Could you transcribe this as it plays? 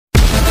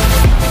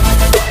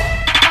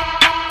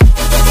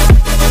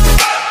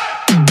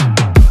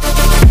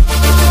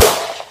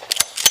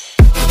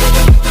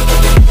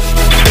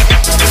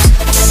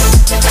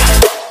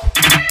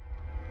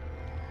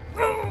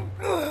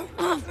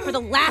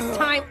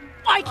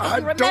Why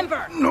can't you remember?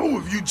 I don't know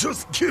if you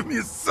just give me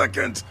a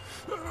second.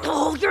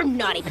 Oh, you're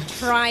not even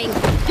trying.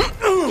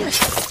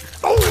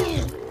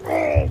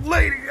 Oh,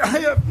 lady, I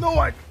have no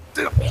idea.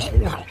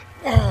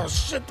 Oh,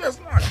 shit, that's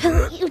not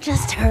good. You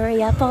just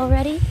hurry up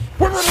already.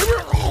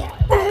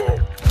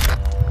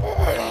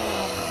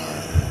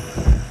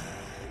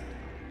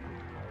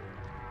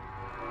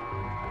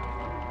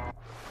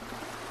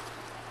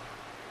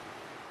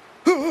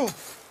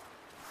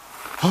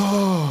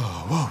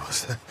 Oh, what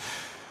was that?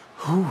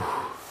 Whew.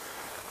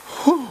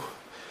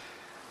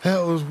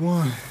 That was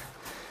one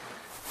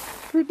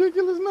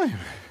ridiculous nightmare.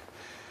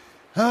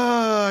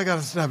 I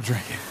gotta stop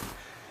drinking.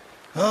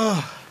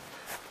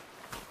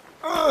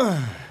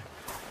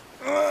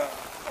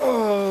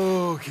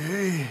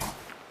 Okay.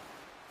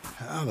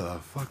 How the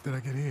fuck did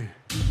I get here?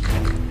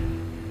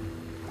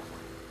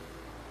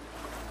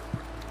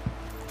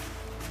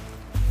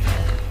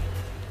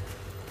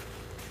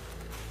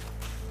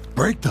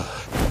 Break the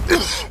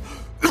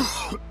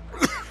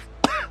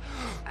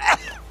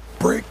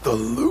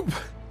loop?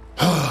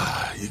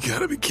 You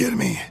gotta be kidding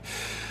me.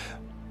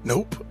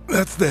 Nope,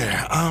 that's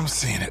there. I'm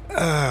seeing it.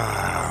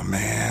 Ah,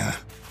 man.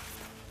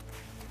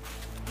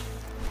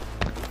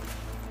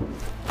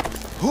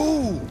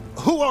 Who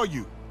are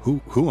you?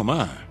 Who am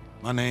I?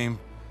 My name,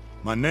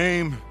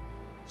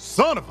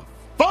 son of a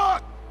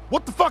fuck!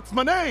 What the fuck's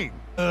my name?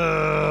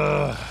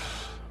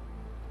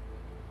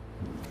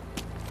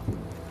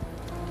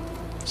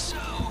 So,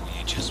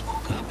 you just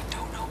woke up and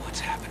don't know what's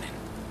happening.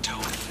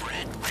 Toad,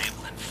 Fred,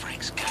 Ramblin'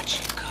 Frank's got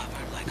you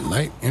covered like a...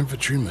 Light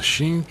infantry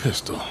machine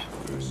pistol.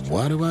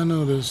 Why do I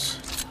know this?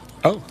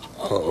 Oh,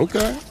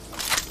 okay.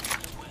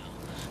 Well,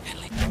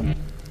 at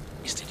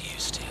least it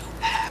used to.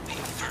 Happy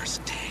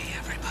first day,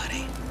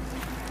 everybody.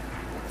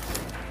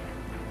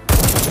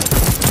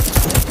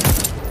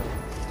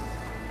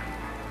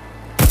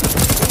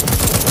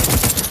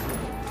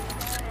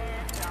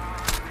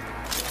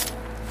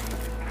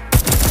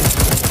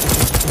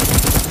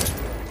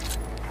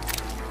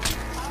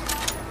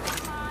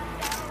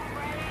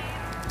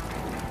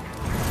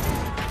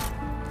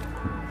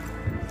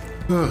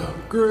 Oh,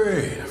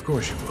 great. Of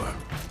course you would.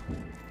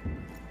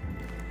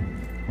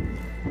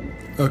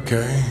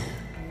 Okay.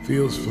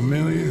 Feels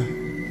familiar.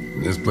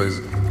 This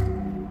place...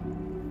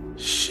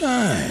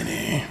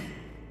 shiny.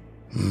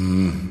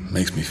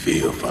 Makes me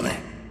feel funny.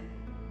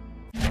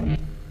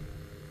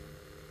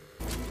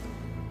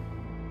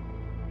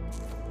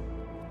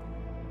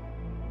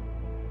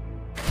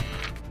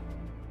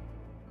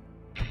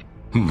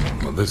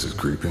 Well, this is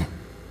creepy.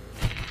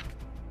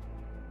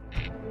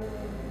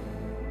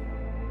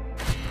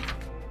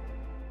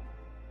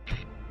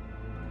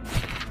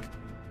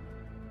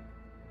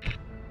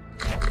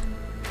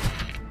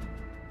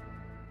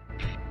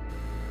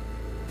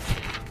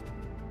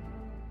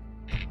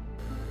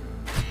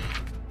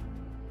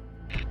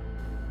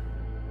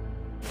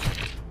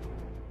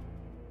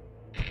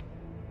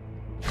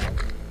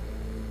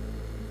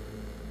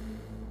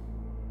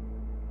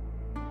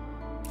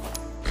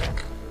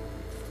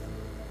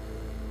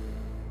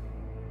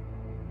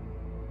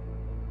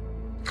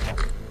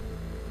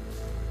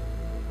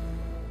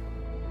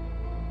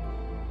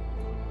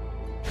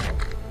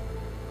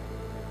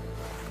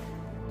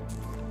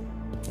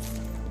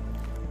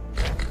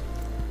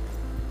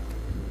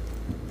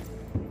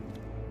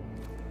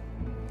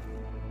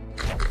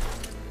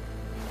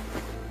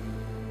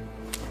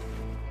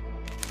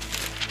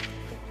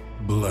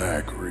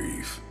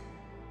 Blackreef.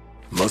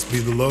 Must be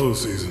the low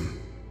season.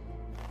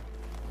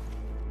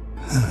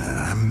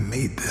 I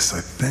made this, I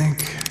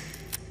think.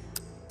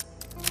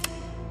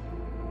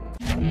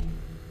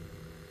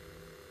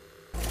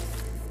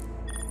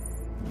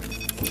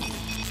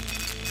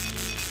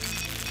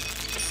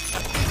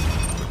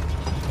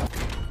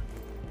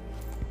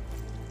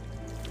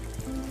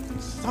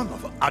 Son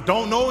of a... I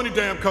don't know any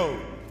damn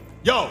code.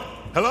 Yo,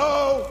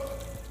 hello?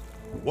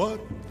 What?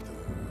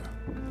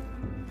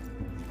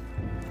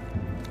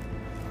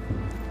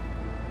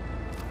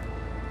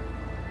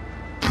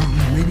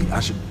 Maybe I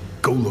should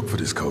go look for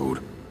this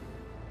code.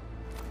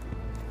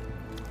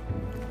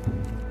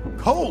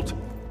 Colt!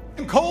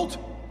 Colt?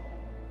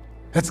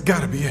 That's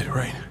gotta be it,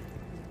 right?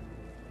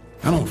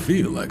 I don't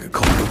feel like a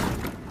Colt.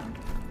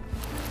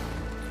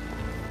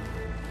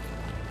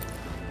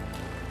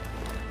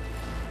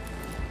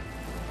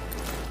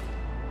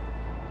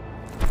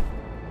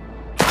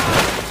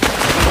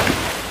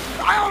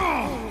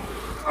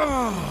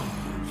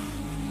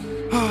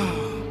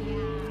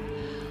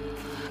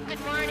 Good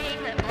morning,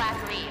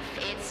 Blackreef.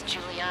 It's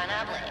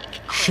Julianna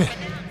Blake. Shit,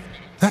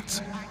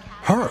 that's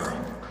her.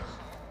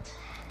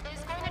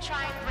 Is going to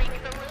try and break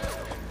the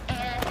loop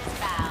and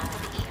disavow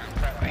the Eon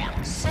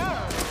program. So,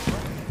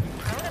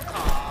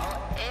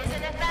 protocol is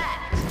in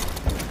effect.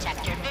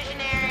 Protect your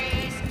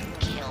visionaries,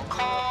 kill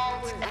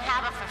Colt, and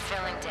have a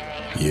fulfilling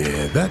day.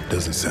 Yeah, that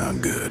doesn't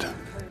sound good.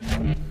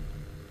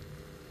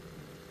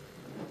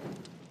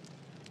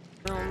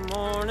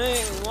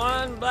 Morning,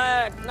 one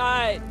black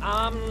night,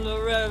 I'm the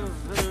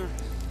Reverend.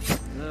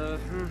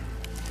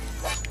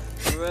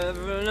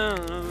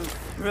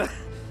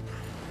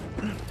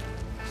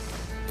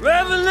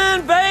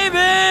 Revenant,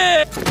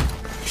 baby!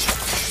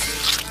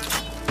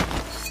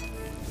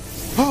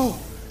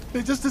 Oh,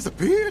 they just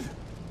disappeared?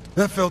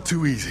 That felt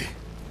too easy.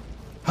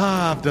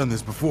 I've done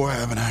this before,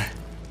 haven't I?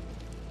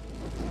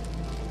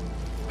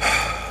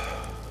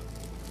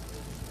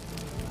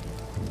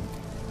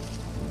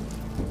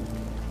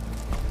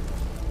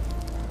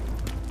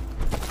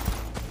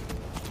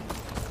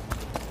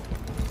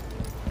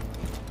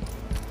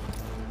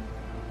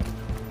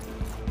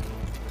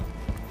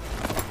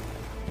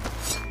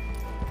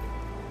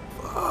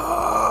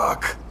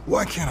 Fuck!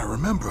 Why can't I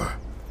remember?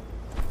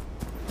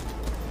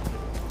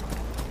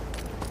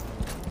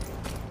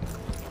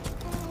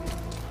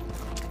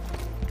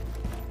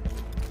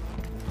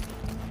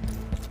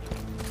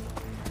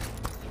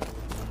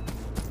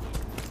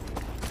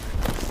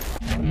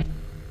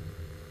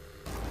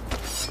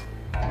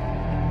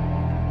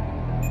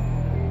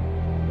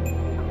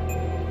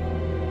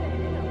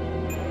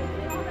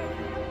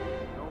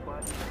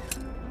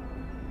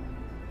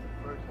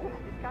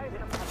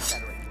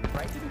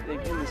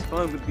 Thinking this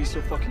fun would be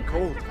so fucking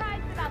cold.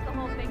 Surprised about the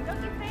whole thing,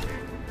 don't you think?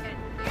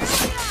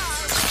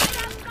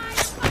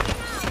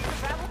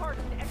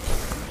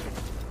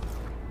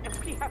 And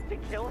we have to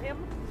kill him?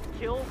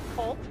 Kill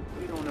Colt?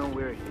 We don't know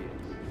where he is.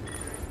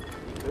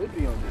 He could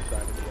be on this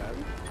side of the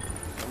island.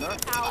 Or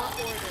not. Our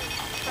orders.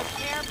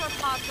 Prepare for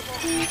possible.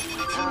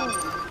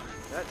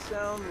 That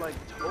sounds like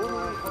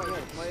totally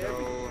against my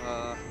everything.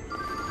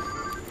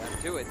 Back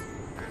to it.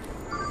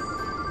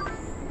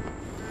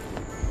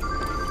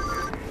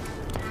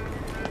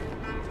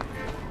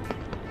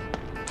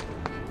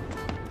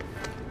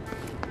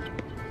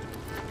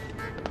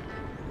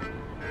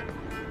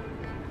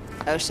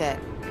 Oh shit.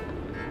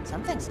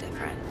 Something's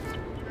different.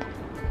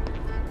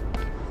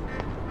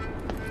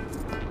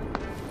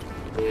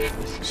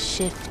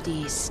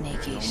 Shifty,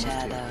 snaky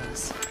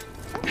shadows.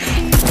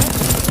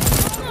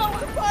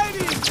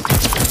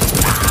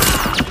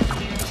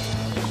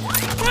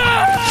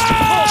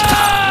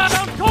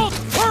 Colt,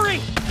 hurry!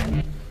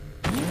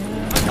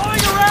 I'm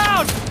going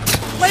around!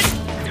 Wait!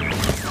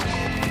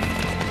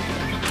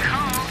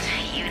 Colt,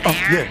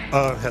 you there?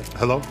 Oh, yeah,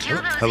 hello? Kill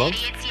those Hello?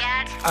 idiots yet?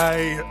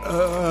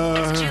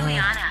 It's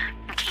Julianna,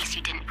 in case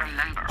you didn't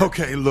remember.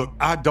 Okay, look,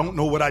 I don't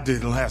know what I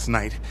did last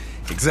night.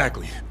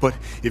 Exactly. But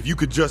if you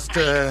could just,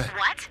 What?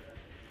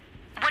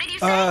 What did you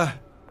say?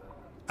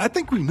 I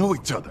think we know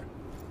each other.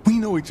 We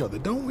know each other,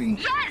 don't we?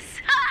 Yes!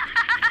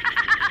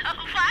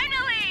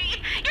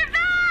 Finally! You're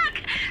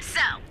back!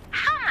 So,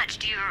 how much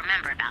do you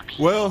remember about me?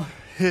 Well,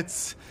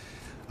 it's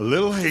a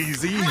little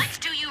hazy. What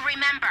do you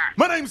remember?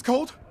 My name's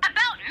Colt.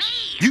 About me!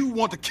 You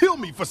want to kill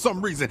me for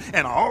some reason,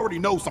 and I already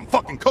know some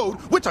fucking code,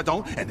 which I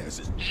don't, and there's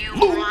this You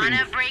looping.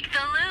 wanna break the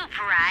loop,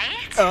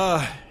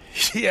 right?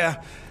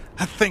 Yeah,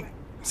 I think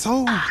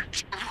so.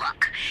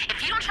 Look,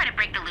 if you don't try to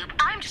break the loop,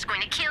 I'm just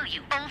going to kill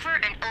you over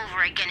and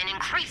over again in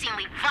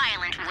increasingly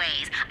violent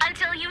ways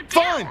until you do.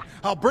 Fine,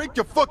 I'll break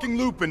your fucking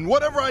loop, and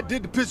whatever I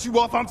did to piss you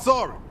off, I'm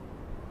sorry.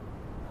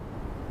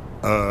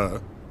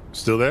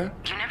 Still there?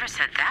 You never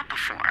said that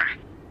before.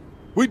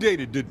 We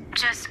dated, didn't we?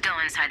 Just go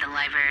inside the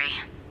library.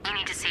 You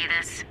need to see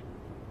this.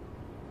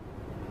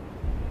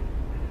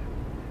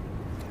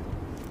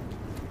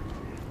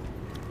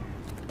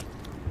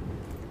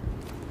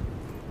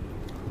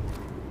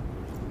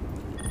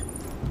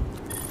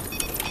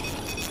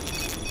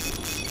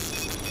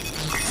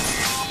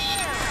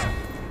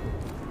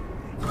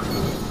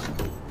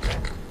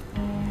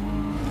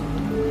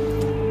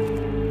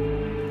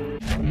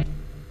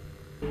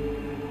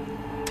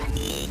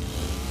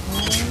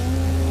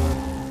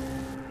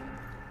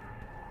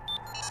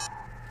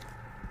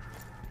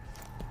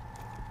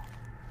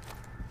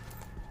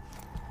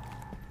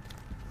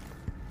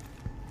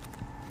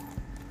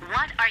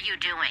 What are you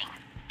doing?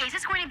 Is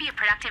this going to be a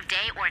productive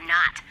day or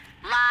not?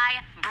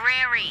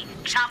 Library.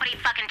 Choppity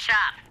fucking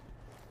chop.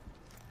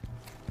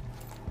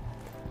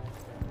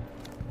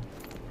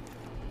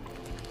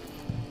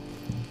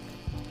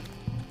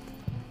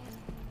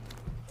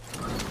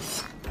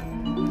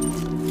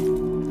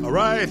 All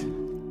right,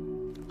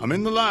 I'm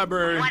in the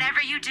library.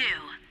 Whatever you do,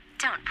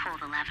 don't pull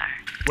the lever.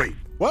 Wait,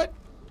 what?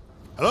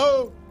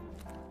 Hello?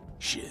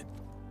 Shit.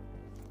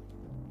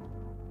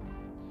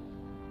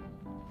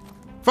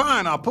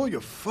 Fine, I'll pull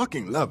your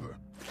fucking lever.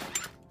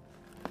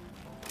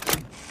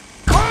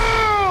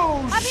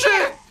 Oh,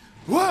 shit!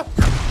 What?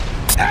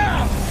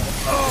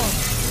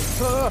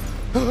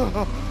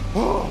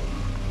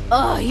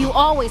 Oh, you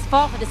always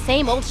fall for the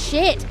same old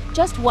shit.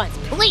 Just once,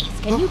 please.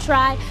 Can you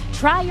try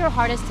your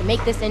hardest to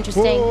make this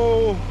interesting?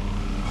 Whoa.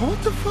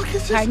 What the fuck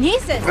is this?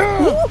 Carnices!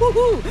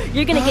 Ooh,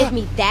 you're gonna give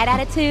me that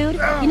attitude?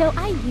 You know,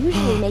 I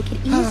usually make it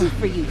easy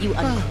for you, you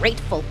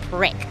ungrateful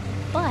prick.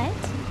 But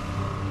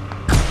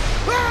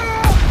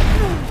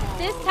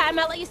this time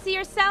I'll let you see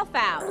yourself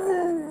out.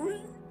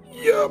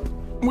 Yup,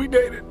 we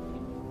dated.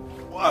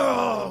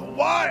 Whoa,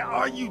 why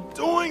are you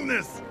doing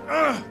this?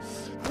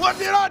 What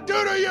did I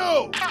do to you?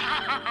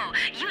 Oh,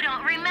 you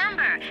don't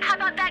remember. How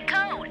about that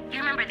code? You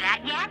remember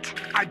that yet?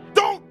 I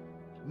don't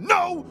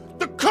know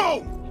the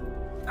code.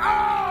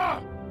 Ah!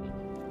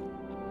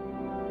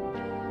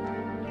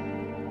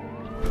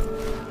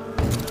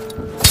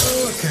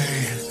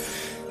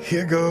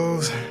 Here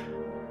goes.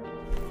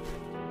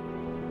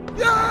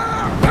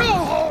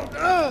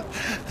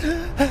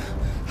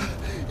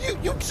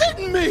 You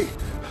kidding me?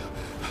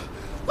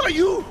 Are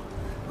you?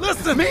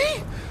 Listen. Me?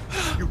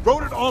 You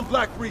wrote it on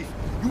Blackreef.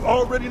 You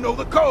already know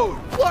the code.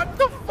 What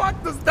the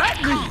fuck does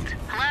that mean? Colt,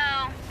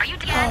 hello? Are you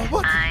dead?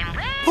 What? I'm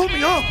waiting. Pull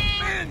me up.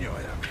 Man, you're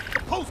a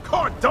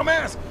postcard,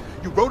 dumbass.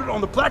 You wrote it on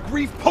the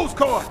Blackreef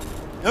postcard.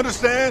 You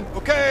understand?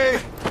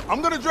 Okay.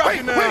 I'm gonna drop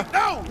you now. Wait,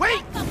 no,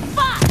 wait. What the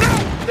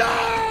fuck?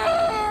 No!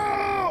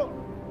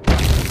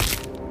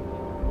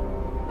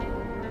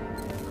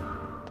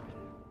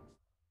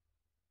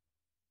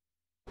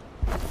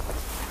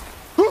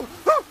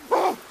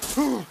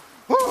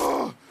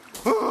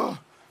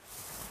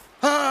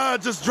 I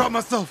just dropped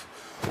myself.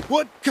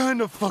 What kind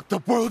of fucked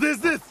up world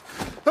is this?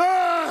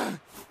 Ah!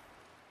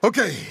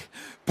 Okay,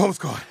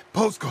 postcard.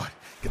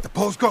 Get the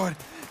postcard.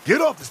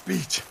 Get off this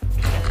beach.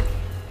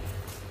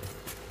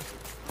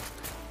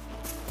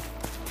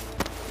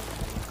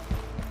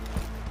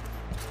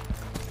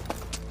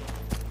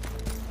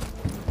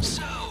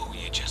 So,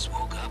 you just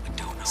woke up and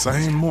don't know.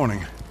 Same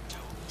morning,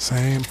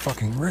 same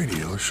fucking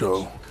radio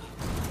show.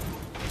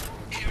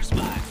 Here's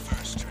my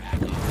first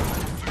track on my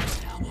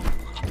first album.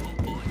 Oh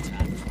boy,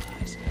 time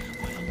flies.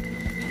 Well, at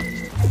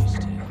least it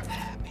used to.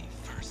 Happy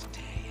first day,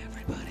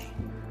 everybody.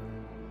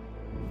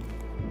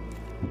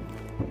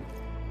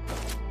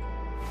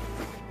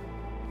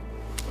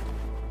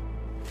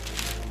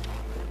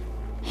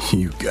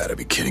 You gotta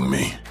be kidding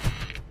me.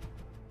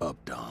 Up,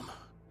 Dom.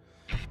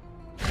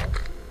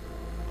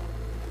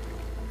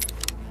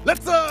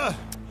 Let's,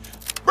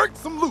 break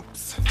some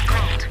loops.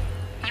 Colt,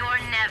 you're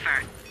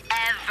never,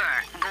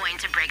 ever going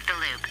to break the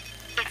loop.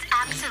 It's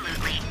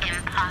absolutely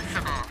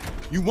impossible.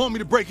 You want me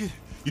to break it?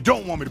 You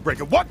don't want me to break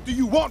it. What do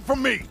you want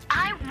from me?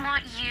 I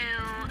want you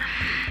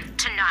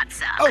to not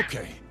suck.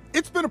 Okay,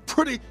 it's been a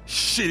pretty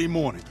shitty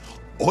morning.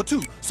 Or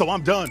two, so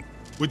I'm done.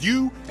 With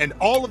you and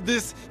all of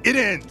this, it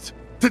ends.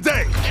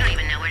 Today. You don't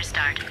even know where to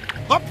start.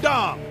 Up,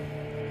 Dom.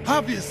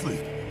 Obviously.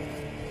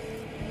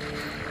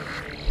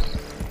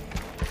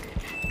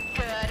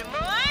 Good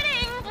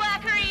morning,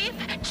 Blackreef!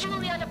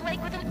 Julianna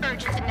Blake with an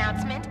urgent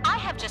announcement. I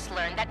have just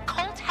learned that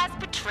Colt has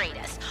betrayed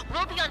us.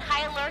 We'll be on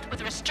high alert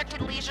with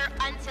restricted leisure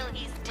until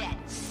he's dead.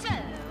 So,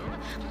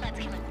 let's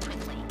kill him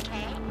quickly,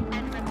 okay?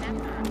 And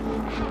remember,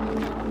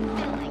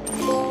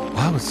 filling.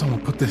 Why would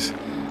someone put this?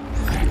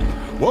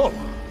 Whoa!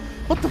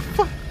 What the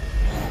fuck?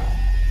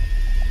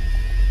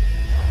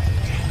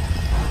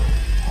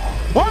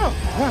 Wow!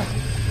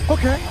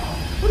 Okay.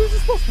 What is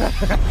this supposed to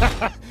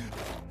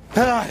be?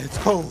 It's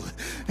cold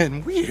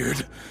and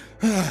weird.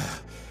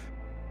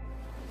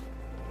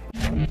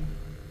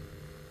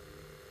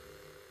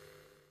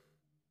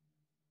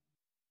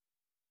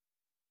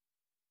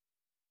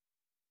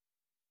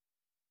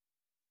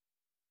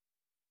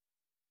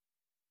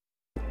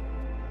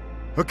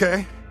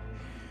 Okay.